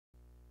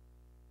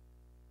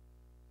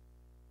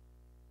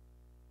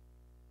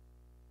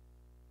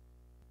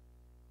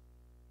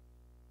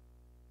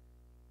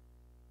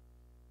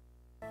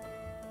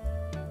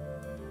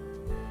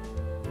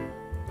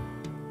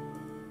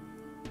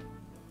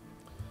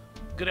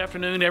Good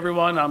afternoon,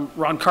 everyone. I'm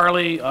Ron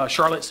Carley,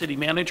 Charlotte City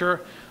Manager.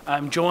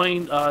 I'm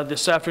joined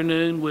this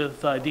afternoon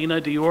with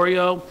Dina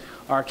DiOrio,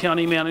 our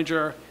County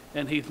Manager,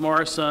 and Heath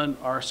Morrison,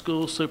 our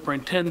School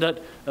Superintendent,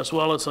 as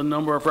well as a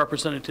number of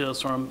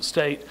representatives from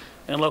state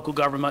and local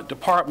government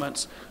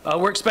departments.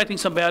 We're expecting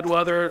some bad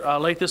weather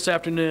late this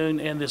afternoon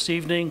and this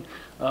evening.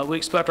 We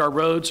expect our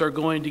roads are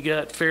going to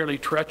get fairly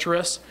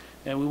treacherous,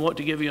 and we want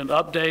to give you an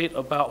update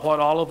about what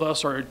all of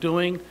us are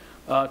doing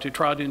to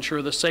try to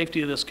ensure the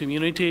safety of this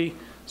community.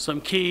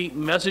 Some key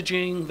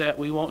messaging that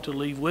we want to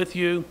leave with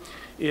you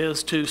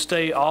is to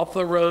stay off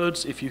the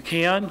roads if you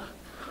can.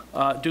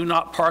 Do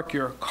not park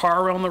your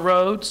car on the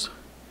roads.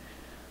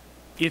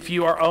 If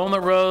you are on the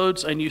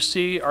roads and you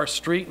see our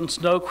street and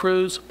snow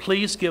crews,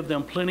 please give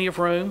them plenty of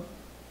room.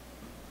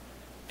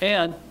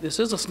 And this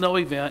is a snow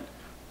event,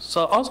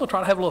 so also try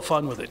to have a little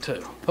fun with it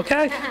too,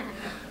 okay?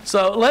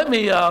 So let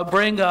me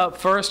bring up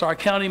first our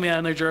County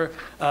Manager,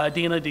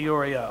 Dina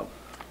DiOrio.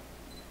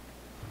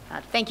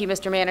 Thank you,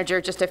 Mr.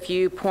 Manager. Just a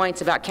few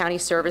points about county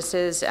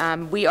services.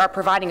 We are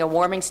providing a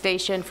warming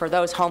station for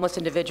those homeless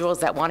individuals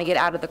that want to get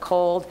out of the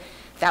cold.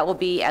 That will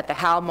be at the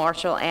Hal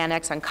Marshall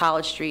Annex on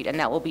College Street, and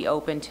that will be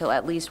open till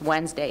at least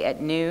Wednesday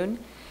at noon.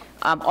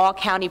 All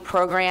county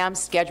programs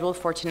scheduled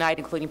for tonight,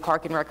 including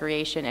Park and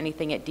Recreation,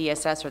 anything at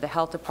DSS or the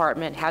Health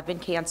Department, have been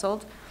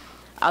canceled.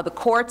 The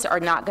courts are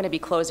not going to be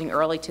closing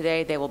early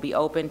today. They will be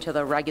open to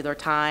the regular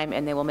time,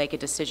 and they will make a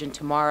decision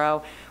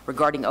tomorrow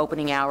regarding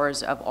opening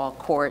hours of all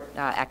court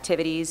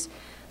activities.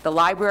 The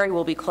library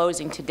will be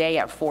closing today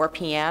at 4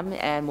 p.m.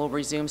 and will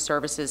resume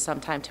services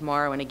sometime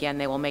tomorrow, and again,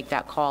 they will make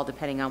that call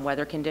depending on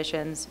weather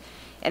conditions.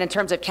 And in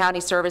terms of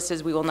county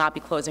services, we will not be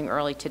closing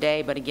early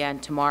today, but again,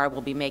 tomorrow we'll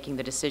be making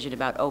the decision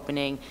about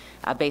opening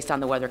based on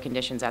the weather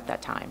conditions at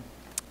that time.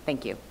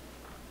 Thank you.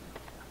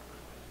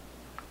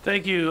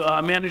 Thank you,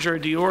 Manager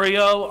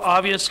DiOrio.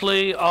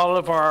 Obviously, all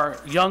of our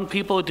young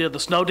people did the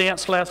snow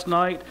dance last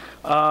night.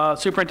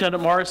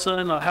 Superintendent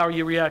Morrison, how are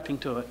you reacting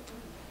to it?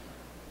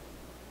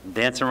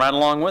 Dancing right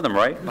along with them,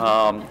 right?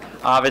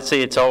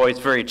 Obviously, it's always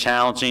very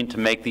challenging to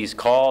make these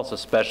calls,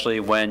 especially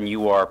when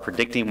you are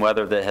predicting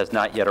weather that has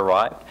not yet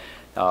arrived.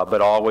 But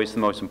always the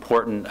most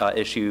important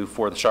issue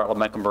for the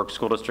Charlotte-Mecklenburg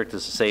School District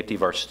is the safety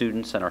of our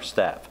students and our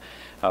staff.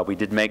 We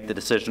did make the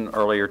decision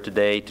earlier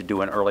today to do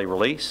an early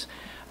release.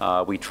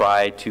 We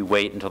tried to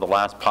wait until the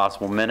last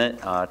possible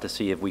minute to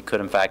see if we could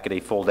in fact get a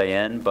full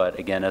day in, but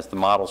again, as the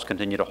models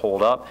continue to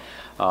hold up,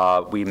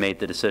 we made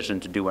the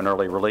decision to do an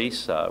early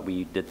release.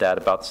 We did that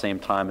about the same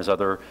time as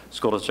other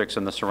school districts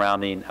in the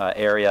surrounding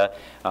area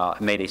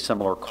made a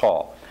similar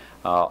call.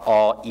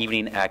 All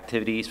evening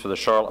activities for the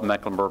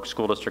Charlotte-Mecklenburg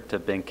School District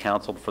have been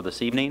canceled for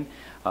this evening,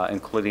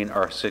 including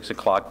our 6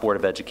 o'clock Board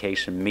of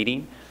Education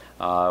meeting.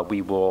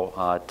 We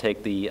will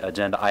take the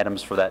agenda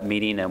items for that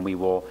meeting, and we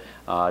will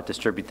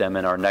distribute them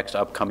in our next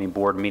upcoming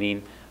board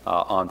meeting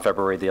on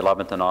February the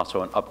 11th, and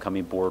also an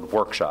upcoming board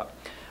workshop.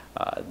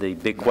 The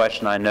big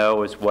question I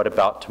know is what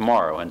about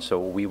tomorrow? And so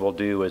what we will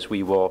do is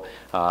we will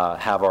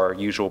have our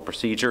usual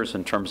procedures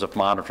in terms of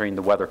monitoring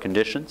the weather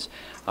conditions.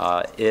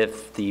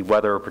 If the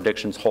weather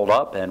predictions hold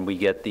up and we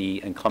get the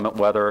inclement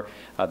weather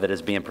that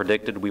is being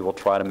predicted, we will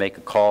try to make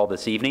a call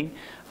this evening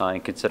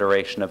in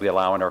consideration of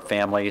allowing our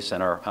families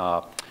and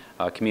our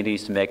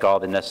communities to make all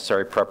the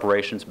necessary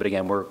preparations. But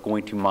again, we're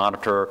going to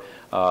monitor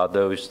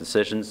those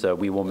decisions.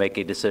 We will make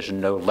a decision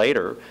no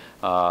later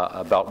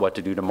about what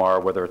to do tomorrow,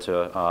 whether it's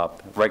a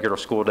regular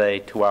school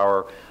day,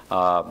 2-hour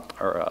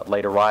or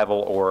late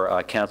arrival,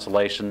 or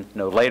cancellation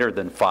no later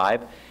than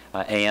 5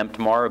 a.m.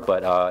 tomorrow.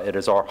 But it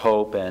is our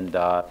hope and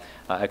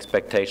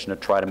expectation to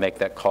try to make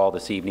that call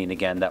this evening.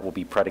 Again, that will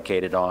be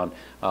predicated on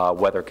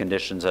weather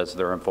conditions as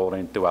they're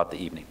unfolding throughout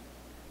the evening.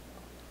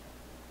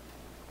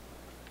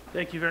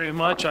 Thank you very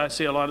much. I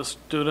see a lot of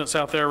students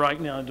out there right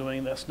now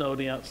doing that snow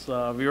dance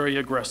very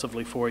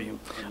aggressively for you.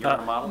 And you're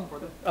a model for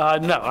this?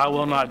 No, I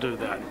will not do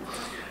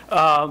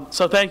that.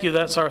 So thank you.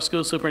 That's our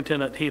School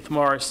Superintendent, Heath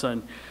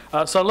Morrison.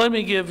 So let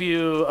me give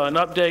you an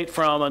update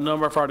from a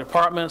number of our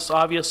departments.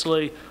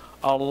 Obviously,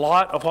 a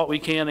lot of what we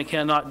can and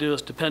cannot do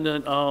is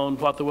dependent on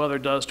what the weather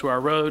does to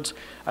our roads.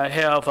 I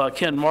have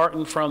Ken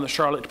Martin from the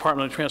Charlotte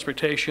Department of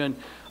Transportation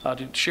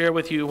to share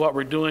with you what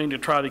we're doing to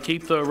try to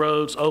keep the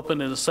roads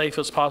open and as safe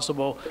as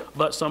possible,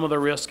 but some of the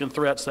risks and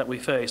threats that we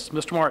face.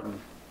 Mr. Martin.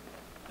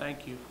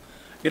 Thank you.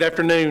 Good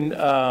afternoon.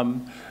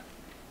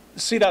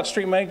 CDOT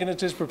Street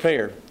Maintenance is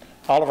prepared.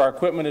 All of our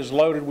equipment is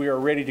loaded. We are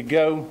ready to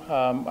go.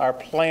 Our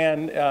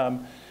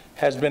plan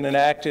has been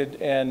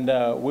enacted, and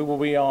we will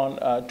be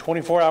on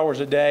 24 hours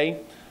a day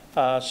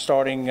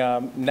starting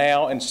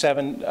now and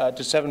 7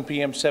 to 7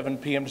 p.m., 7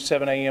 p.m. to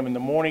 7 a.m. in the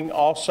morning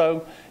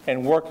also,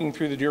 and working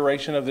through the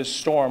duration of this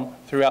storm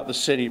throughout the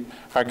city.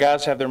 Our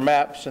guys have their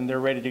maps and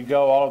they're ready to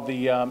go. All of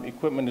the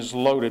equipment is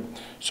loaded.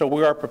 So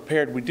we are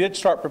prepared. We did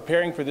start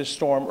preparing for this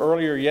storm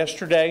earlier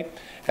yesterday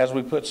as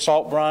we put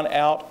salt brine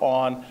out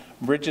on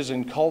bridges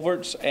and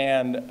culverts,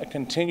 and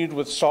continued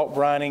with salt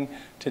brining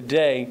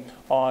today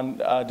on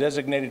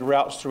designated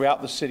routes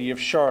throughout the city of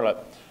Charlotte.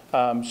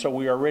 So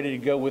we are ready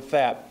to go with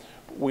that.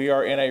 We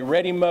are in a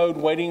ready mode,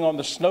 waiting on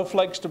the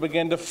snowflakes to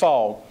begin to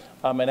fall.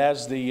 And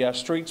as the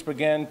streets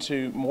begin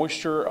to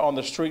moisture on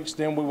the streets,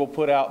 then we will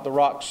put out the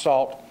rock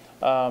salt,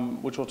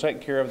 which will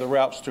take care of the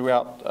routes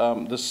throughout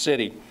the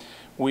city.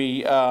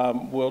 We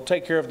will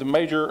take care of the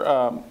major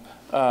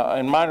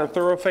and minor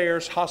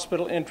thoroughfares.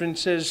 Hospital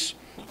entrances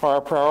are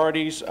our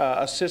priorities.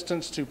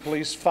 Assistance to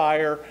police,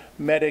 fire,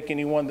 medic,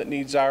 anyone that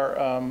needs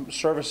our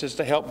services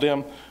to help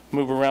them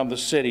move around the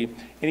city.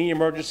 Any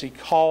emergency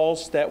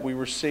calls that we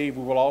receive,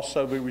 we will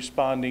also be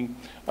responding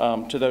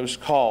to those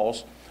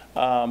calls.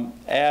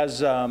 As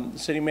the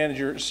city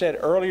manager said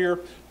earlier,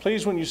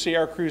 please, when you see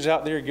our crews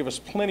out there, give us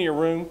plenty of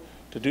room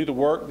to do the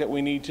work that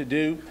we need to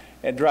do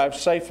and drive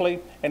safely.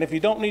 And if you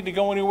don't need to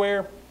go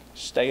anywhere,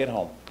 stay at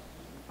home.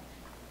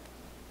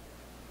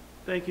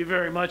 Thank you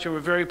very much, and we're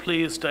very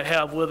pleased to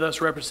have with us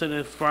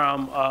representative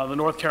from the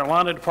North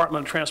Carolina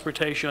Department of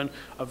Transportation,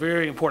 a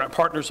very important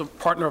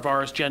partner of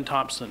ours, Jen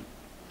Thompson.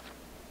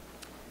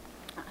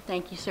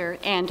 Thank you, sir.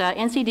 And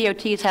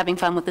NCDOT is having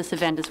fun with this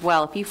event as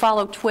well. If you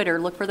follow Twitter,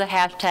 look for the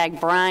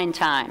hashtag Brine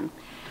Time.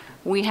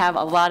 We have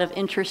a lot of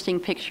interesting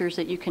pictures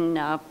that you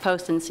can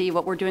post and see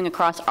what we're doing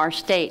across our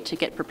state to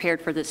get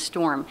prepared for this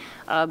storm.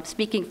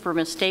 Speaking from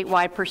a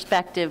statewide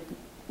perspective,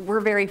 we're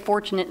very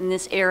fortunate in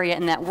this area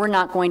in that we're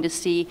not going to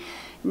see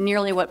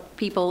nearly what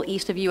people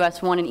east of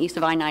US 1 and east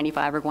of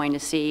I-95 are going to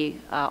see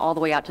all the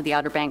way out to the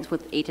Outer Banks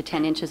with 8 to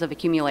 10 inches of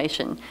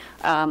accumulation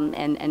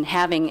and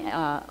having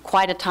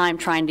quite a time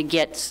trying to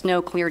get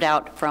snow cleared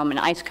out from an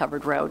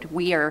ice-covered road.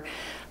 We are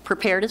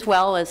prepared as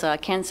well, as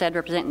Ken said,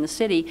 representing the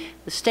city.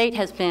 The state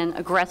has been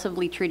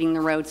aggressively treating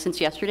the roads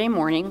since yesterday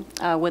morning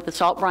with the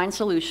salt brine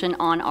solution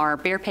on our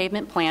bare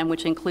pavement plan,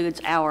 which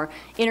includes our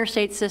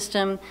interstate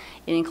system.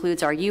 It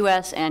includes our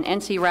US and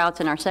NC routes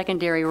and our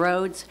secondary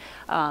roads.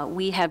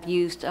 We have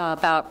used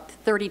about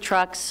 30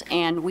 trucks,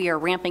 and we are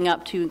ramping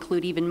up to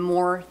include even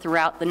more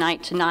throughout the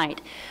night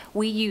tonight.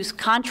 We use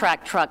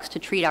contract trucks to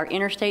treat our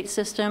interstate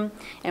system,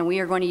 and we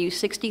are going to use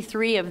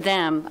 63 of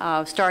them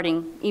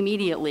starting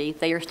immediately.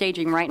 They are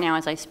staging right now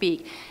as I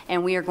speak,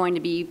 and we are going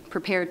to be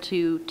prepared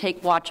to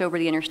take watch over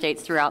the interstates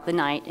throughout the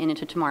night and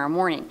into tomorrow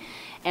morning.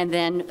 And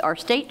then our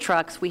state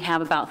trucks, we have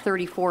about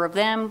 34 of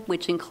them,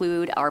 which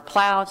include our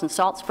plows and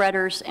salt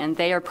spreaders, and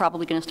they are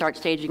probably going to start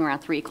staging around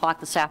 3 o'clock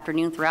this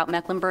afternoon throughout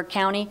Mecklenburg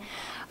County.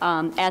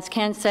 As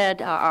Ken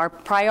said, our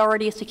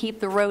priority is to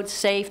keep the roads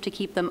safe, to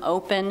keep them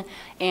open,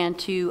 and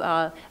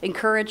to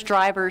encourage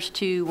drivers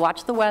to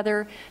watch the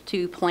weather,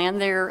 to plan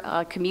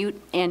their commute,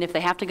 and if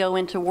they have to go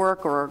into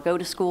work or go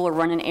to school or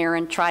run an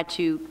errand, try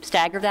to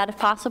stagger that if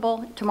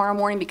possible tomorrow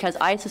morning, because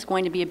ice is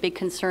going to be a big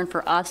concern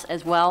for us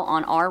as well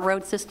on our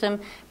road system,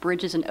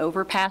 bridges and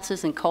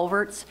overpasses and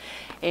culverts.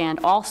 And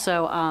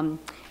also,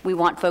 we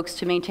want folks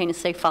to maintain a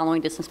safe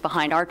following distance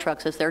behind our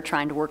trucks as they're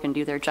trying to work and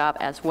do their job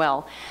as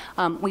well.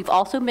 We've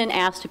also been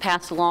asked to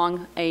pass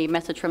along a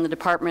message from the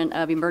Department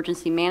of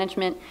Emergency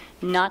Management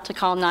not to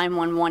call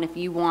 911 if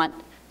you want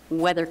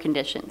weather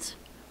conditions.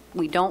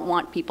 We don't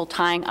want people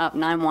tying up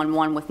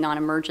 911 with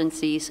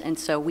non-emergencies, and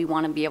so we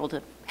want to be able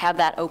to have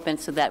that open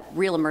so that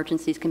real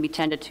emergencies can be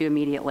tended to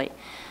immediately.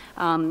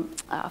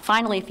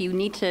 Finally, if you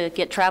need to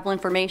get travel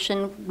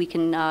information, we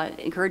can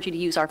encourage you to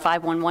use our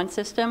 511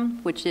 system,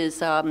 which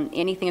is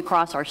anything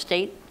across our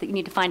state that you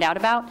need to find out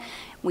about.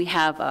 We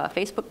have a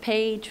Facebook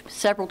page,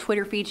 several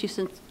Twitter feeds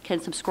you can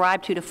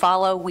subscribe to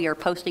follow. We are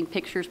posting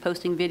pictures,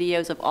 posting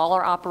videos of all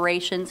our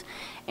operations,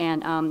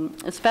 and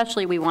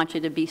especially we want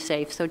you to be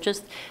safe. So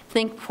just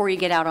think before you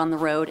get out on the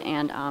road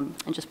and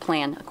just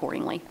plan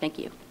accordingly. Thank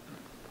you.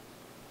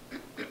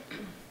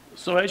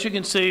 So as you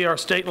can see, our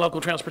state and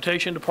local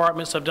transportation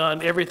departments have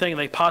done everything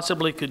they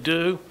possibly could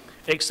do,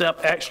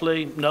 except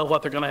actually know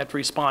what they're going to have to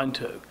respond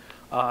to.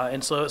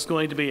 And so it's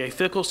going to be a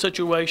fickle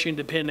situation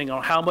depending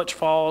on how much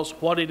falls,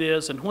 what it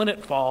is, and when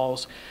it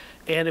falls.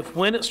 And if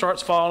when it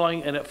starts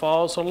falling and it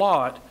falls a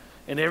lot,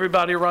 and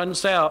everybody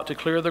runs out to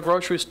clear the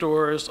grocery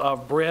stores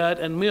of bread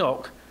and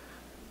milk,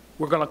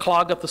 we're going to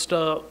clog up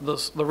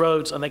the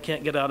roads and they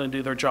can't get out and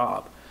do their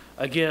job.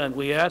 Again,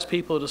 we ask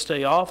people to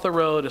stay off the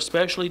road,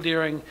 especially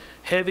during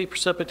heavy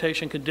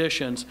precipitation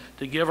conditions,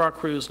 to give our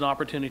crews an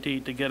opportunity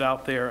to get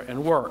out there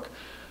and work.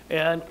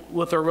 And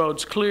with the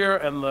roads clear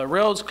and the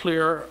rails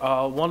clear,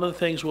 one of the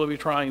things we'll be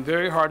trying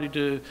very hard to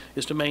do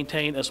is to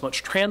maintain as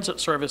much transit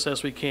service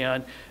as we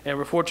can. And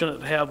we're fortunate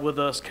to have with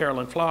us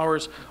Carolyn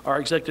Flowers, our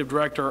Executive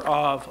Director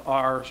of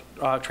our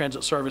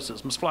Transit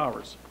Services. Ms.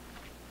 Flowers.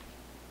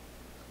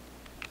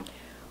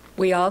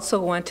 We also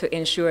want to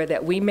ensure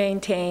that we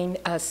maintain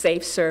a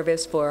safe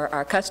service for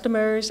our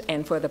customers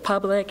and for the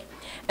public.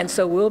 And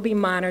so we'll be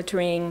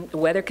monitoring the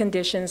weather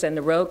conditions and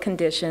the road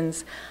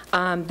conditions.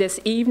 This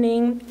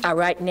evening,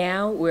 right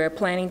now, we're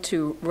planning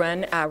to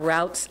run our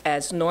routes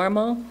as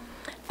normal.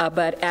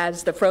 But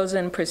as the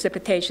frozen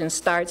precipitation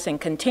starts and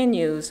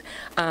continues,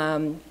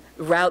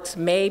 routes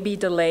may be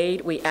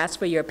delayed. We ask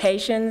for your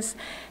patience,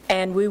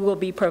 and we will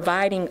be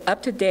providing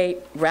up-to-date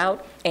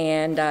route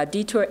and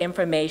detour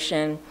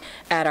information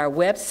at our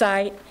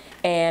website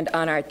and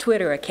on our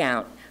Twitter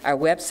account. Our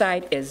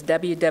website is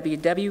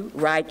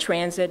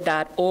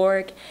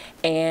www.ridetransit.org,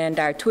 and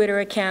our Twitter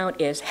account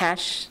is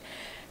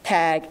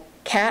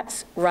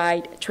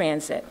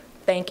 #CatsRideTransit.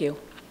 Thank you.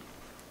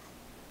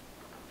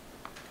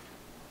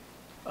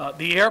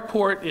 The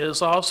airport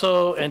is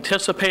also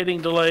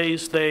anticipating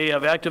delays. They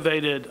have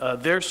activated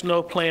their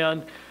snow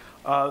plan.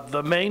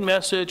 The main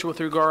message with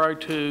regard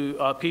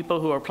to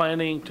people who are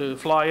planning to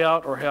fly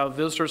out or have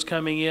visitors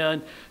coming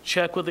in,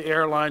 check with the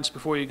airlines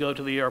before you go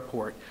to the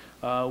airport.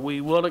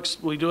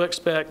 We do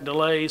expect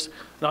delays,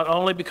 not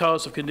only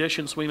because of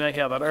conditions we may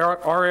have at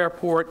our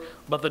airport,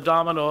 but the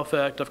domino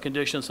effect of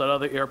conditions at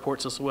other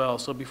airports as well.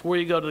 So before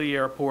you go to the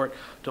airport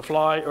to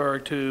fly or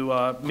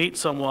to meet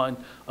someone,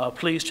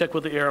 please check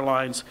with the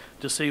airlines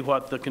to see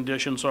what the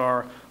conditions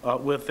are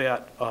with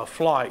that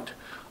flight.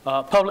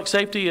 Public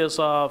safety is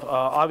of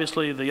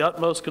obviously the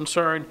utmost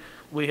concern.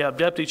 We have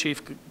Deputy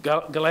Chief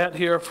Gallant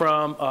here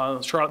from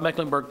Charlotte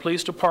Mecklenburg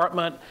Police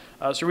Department.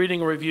 I was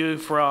reading a review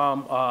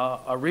from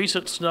a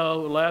recent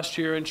snow last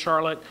year in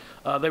Charlotte.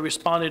 They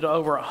responded to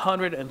over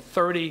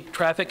 130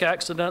 traffic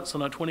accidents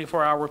in a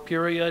 24-hour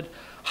period,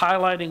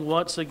 highlighting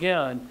once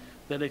again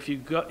that if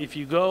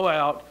you go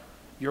out,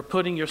 you're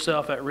putting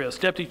yourself at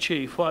risk. Deputy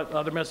Chief, what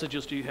other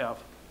messages do you have?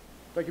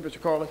 Thank you,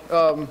 Mr. Carley.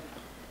 I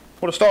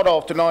want to start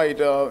off tonight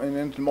and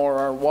then tomorrow,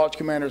 our watch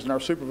commanders and our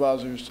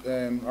supervisors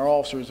and our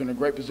officers are in a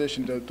great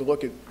position to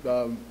look at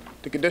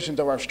the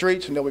conditions of our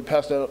streets, and they'll be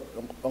passed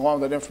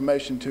along that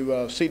information to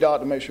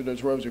CDOT to make sure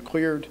those roads are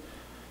cleared.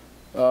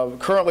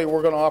 Currently,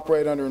 we're going to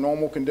operate under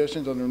normal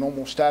conditions, under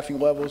normal staffing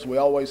levels. We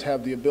always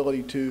have the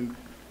ability to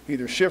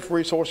either shift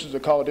resources or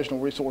call additional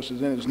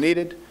resources in as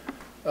needed.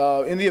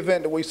 In the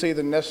event that we see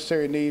the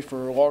necessary need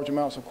for large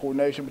amounts of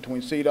coordination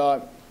between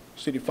CDOT,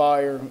 City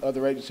Fire,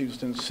 other agencies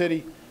within the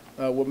city,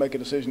 we'll make a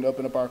decision to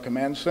open up our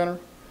command center.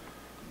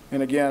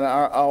 And again,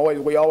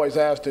 we always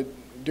ask that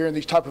during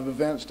these type of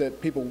events that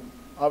people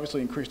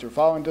obviously increase their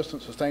following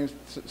distance, the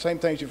same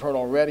things you've heard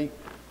already.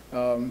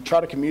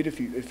 Try to commute. If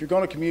you're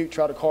going to commute,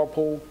 try to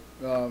carpool.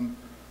 Of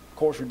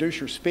course,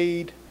 reduce your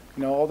speed.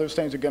 You know, all those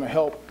things are going to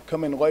help.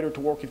 Come in later to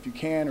work if you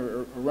can,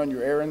 or run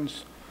your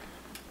errands.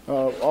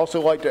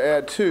 Also like to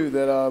add, too,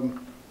 that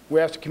we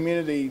ask the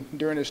community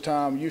during this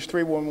time, use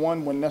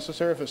 311 when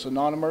necessary if it's a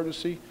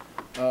non-emergency.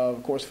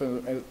 Of course,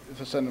 if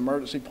it's an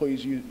emergency,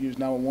 please use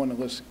 911 and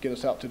let's get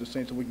us out to the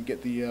scene so we can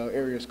get the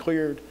areas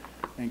cleared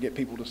and get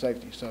people to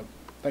safety. So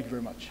thank you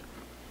very much.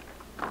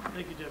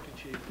 Thank you, Deputy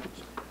Chief.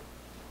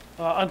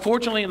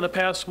 Unfortunately, in the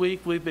past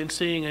week, we've been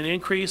seeing an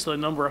increase in the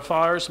number of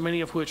fires,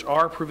 many of which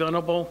are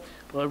preventable.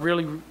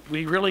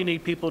 We really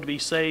need people to be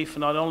safe,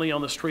 not only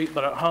on the street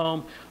but at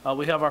home.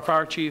 We have our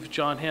Fire Chief,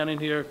 John Hannon,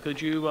 here.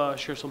 Could you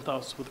share some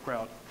thoughts with the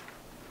crowd?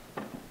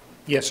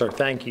 Yes, sir.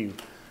 Thank you.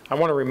 I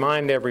want to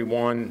remind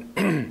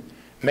everyone,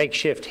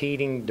 makeshift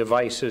heating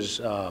devices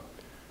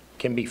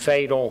can be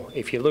fatal.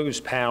 If you lose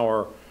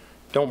power,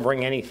 don't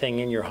bring anything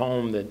in your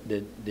home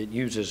that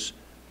uses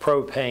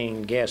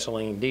propane,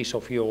 gasoline,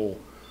 diesel fuel,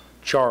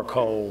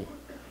 charcoal,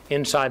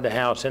 inside the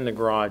house, in the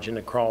garage, in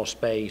the crawl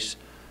space.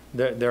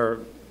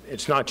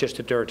 It's not just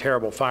that they're a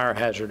terrible fire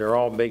hazard, they're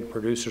all big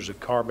producers of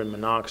carbon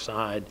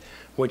monoxide,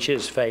 which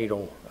is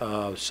fatal.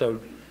 So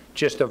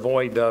just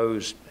avoid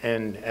those,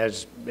 and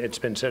as it's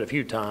been said a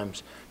few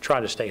times, try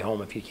to stay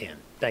home if you can.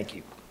 Thank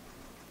you.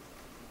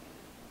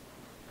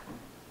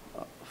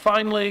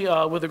 Finally,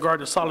 with regard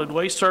to solid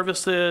waste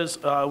services,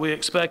 we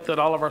expect that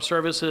all of our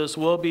services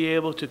will be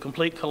able to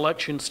complete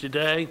collections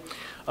today.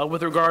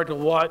 With regard to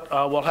what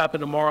will happen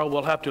tomorrow,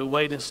 we'll have to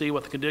wait and see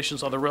what the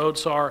conditions on the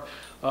roads are.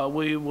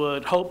 We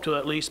would hope to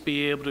at least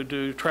be able to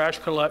do trash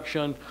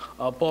collection.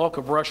 Bulk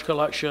of brush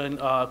collection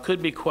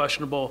could be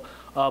questionable,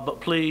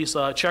 but please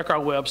check our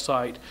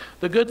website.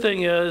 The good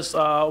thing is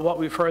what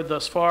we've heard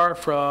thus far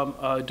from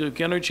Duke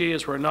Energy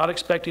is we're not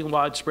expecting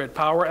widespread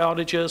power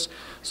outages,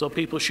 so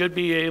people should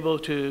be able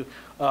to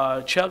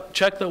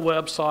check the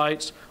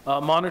websites,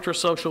 monitor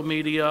social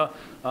media,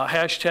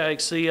 hashtag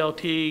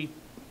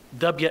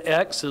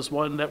CLTWX is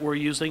one that we're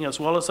using, as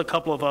well as a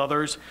couple of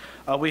others.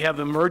 We have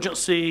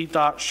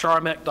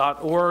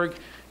emergency.charmec.org,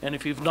 and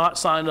if you've not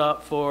signed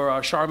up for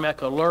Charmec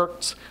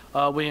alerts,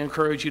 we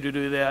encourage you to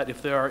do that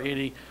if there are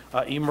any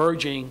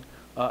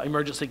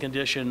emergency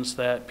conditions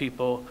that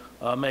people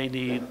may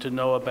need to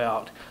know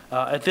about.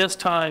 At this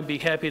time, be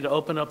happy to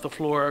open up the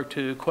floor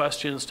to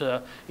questions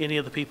to any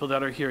of the people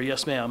that are here.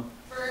 Yes, ma'am.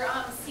 For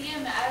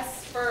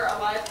CMS, for a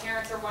lot of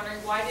parents are wondering,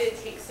 why did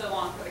it take so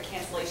long for the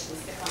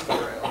cancellations to come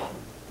through?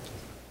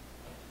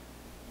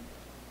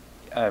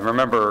 I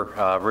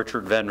remember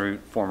Richard Venroot,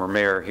 former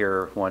mayor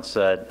here, once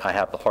said, I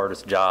have the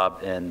hardest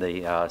job in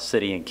the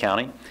city and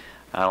county.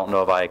 I don't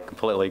know if I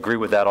completely agree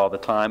with that all the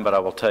time, but I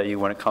will tell you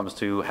when it comes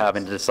to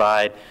having to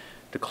decide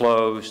to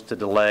close, to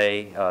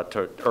delay,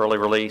 to early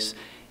release,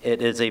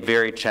 it is a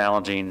very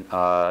challenging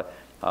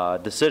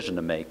decision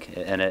to make.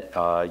 And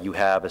you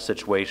have a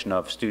situation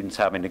of students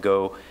having to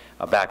go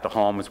back to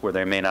homes where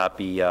there may not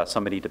be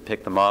somebody to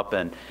pick them up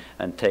and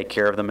take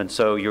care of them. And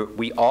so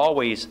we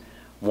always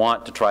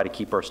want to try to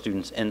keep our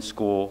students in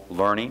school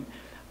learning.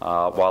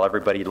 While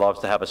everybody loves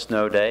to have a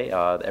snow day,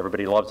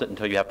 everybody loves it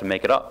until you have to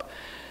make it up.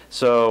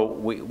 So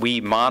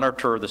we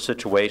monitor the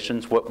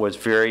situations. What was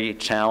very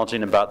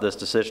challenging about this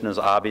decision is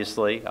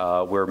obviously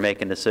we're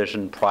making a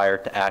decision prior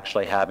to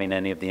actually having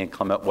any of the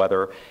inclement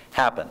weather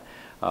happen.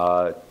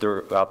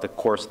 Throughout the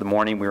course of the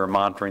morning, we were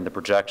monitoring the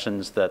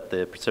projections that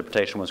the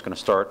precipitation was going to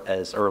start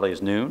as early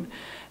as noon.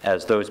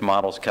 As those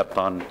models kept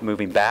on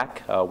moving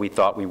back, we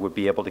thought we would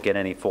be able to get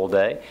any full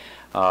day.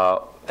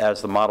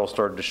 As the model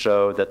started to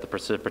show that the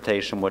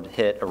precipitation would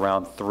hit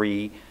around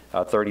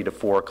 3:30 to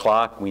 4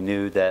 o'clock, we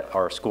knew that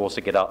our schools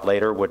that get out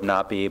later would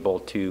not be able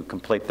to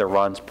complete their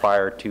runs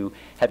prior to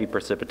heavy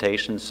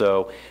precipitation.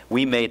 So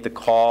we made the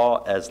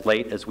call as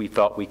late as we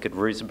felt we could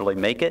reasonably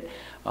make it,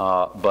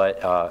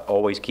 but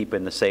always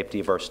keeping the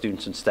safety of our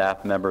students and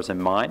staff members in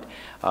mind.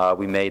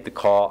 We made the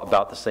call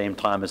about the same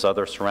time as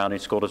other surrounding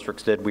school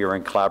districts did. We were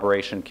in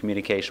collaboration,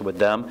 communication with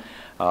them.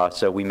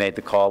 So we made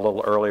the call a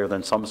little earlier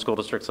than some school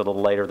districts, a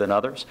little later than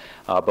others,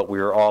 but we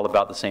were all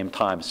about the same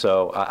time.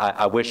 So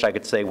I wish I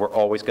could say we're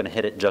always going to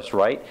hit it just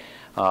right,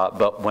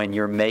 but when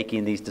you're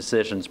making these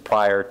decisions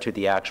prior to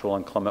the actual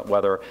inclement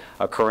weather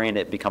occurring,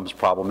 it becomes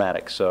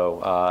problematic.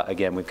 So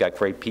again, we've got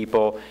great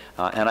people,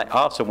 and I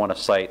also want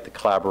to cite the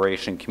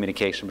collaboration,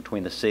 communication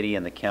between the city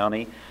and the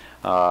county.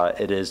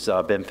 It has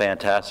been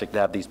fantastic to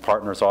have these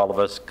partners, all of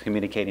us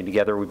communicating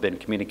together. We've been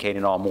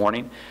communicating all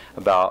morning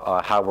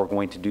about how we're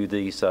going to do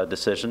these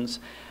decisions.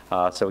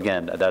 So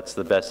again, that's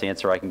the best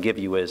answer I can give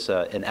you is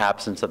in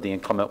absence of the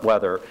inclement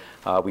weather,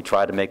 we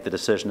try to make the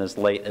decision as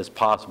late as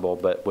possible,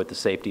 but with the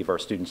safety of our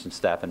students and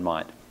staff in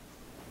mind.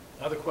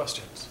 Other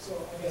questions? So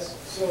I guess,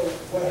 so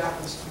what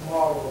happens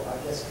tomorrow?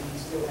 I guess do you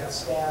still have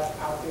staff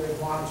out there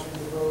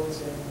monitoring the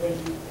roads, and when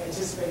do you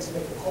anticipate to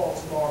make the call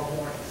tomorrow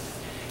morning?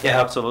 Yeah,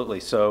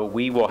 absolutely. So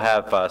we will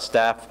have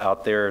staff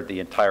out there the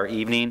entire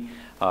evening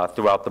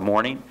throughout the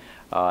morning.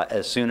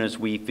 As soon as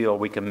we feel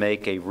we can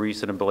make a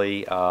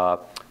reasonably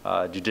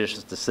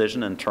judicious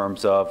decision in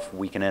terms of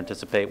we can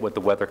anticipate what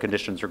the weather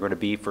conditions are going to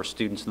be for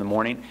students in the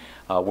morning,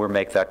 we'll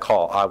make that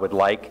call. I would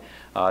like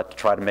to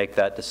try to make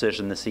that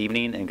decision this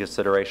evening in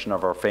consideration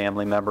of our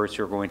family members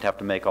who are going to have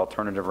to make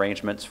alternative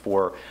arrangements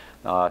for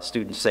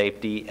student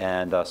safety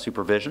and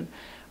supervision.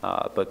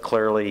 But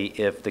clearly,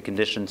 if the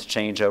conditions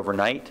change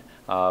overnight,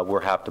 we'll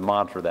have to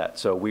monitor that.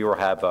 So we will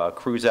have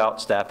crews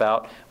out, staff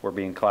out. We'll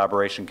be in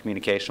collaboration,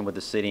 communication with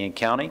the city and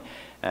county.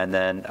 And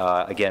then,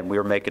 again,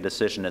 we'll make a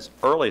decision as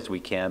early as we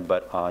can,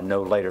 but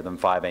no later than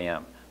 5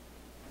 a.m.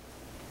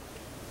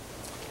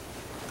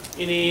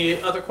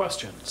 Any other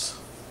questions?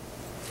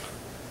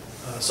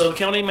 So the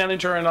county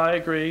manager and I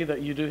agree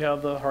that you do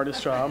have the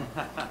hardest job.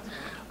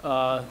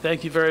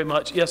 Thank you very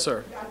much. Yes,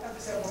 sir. I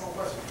just have one more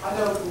question. I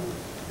know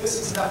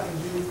this is nothing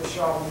new for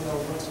Charlotte,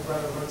 winter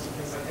weather, roads and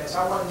things like that. So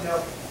I want to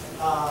know,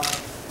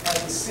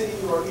 has the city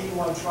or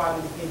anyone tried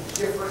anything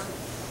different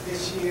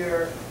this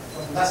year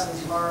from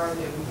lessons learned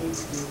that we need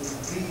to do,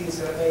 leadings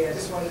that are made? I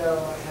just want to know,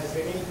 has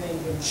there anything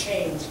been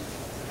changed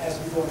as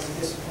we go into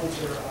this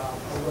winter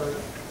alert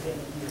than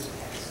years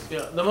past?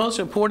 Yeah, the most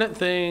important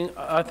thing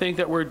I think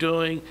that we're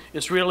doing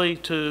is really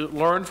to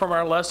learn from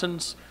our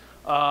lessons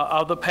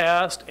of the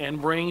past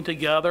and bring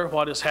together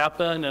what has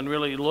happened and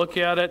really look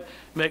at it,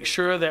 make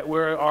sure that we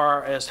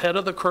are as ahead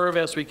of the curve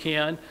as we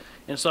can.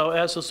 And so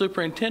as the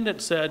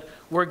superintendent said,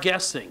 we're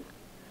guessing.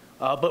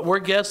 But we're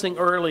guessing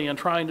early and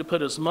trying to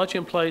put as much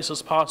in place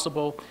as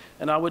possible.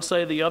 And I would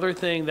say the other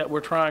thing that we're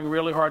trying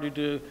really hard to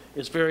do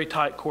is very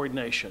tight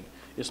coordination.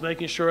 It's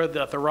making sure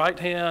that the right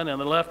hand and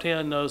the left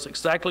hand knows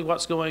exactly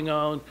what's going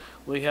on.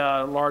 We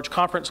had a large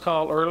conference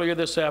call earlier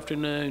this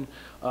afternoon.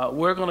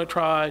 We're going to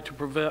try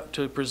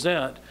to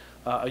present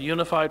a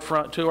unified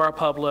front to our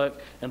public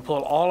and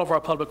pull all of our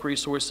public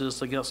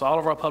resources against all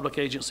of our public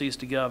agencies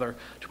together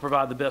to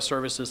provide the best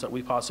services that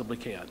we possibly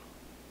can.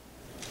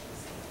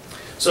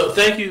 So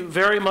thank you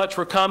very much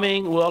for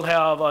coming. We'll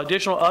have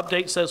additional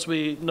updates as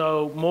we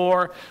know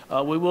more. I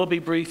will be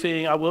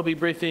briefing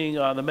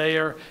the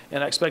mayor,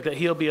 and I expect that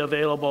he'll be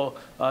available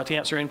to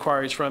answer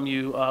inquiries from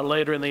you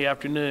later in the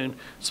afternoon.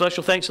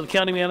 Special thanks to the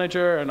county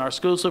manager and our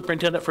school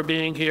superintendent for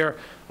being here,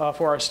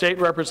 for our state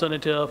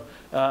representative,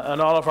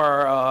 and all of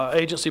our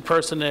agency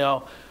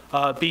personnel.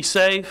 Be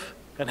safe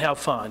and have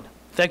fun.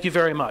 Thank you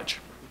very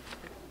much.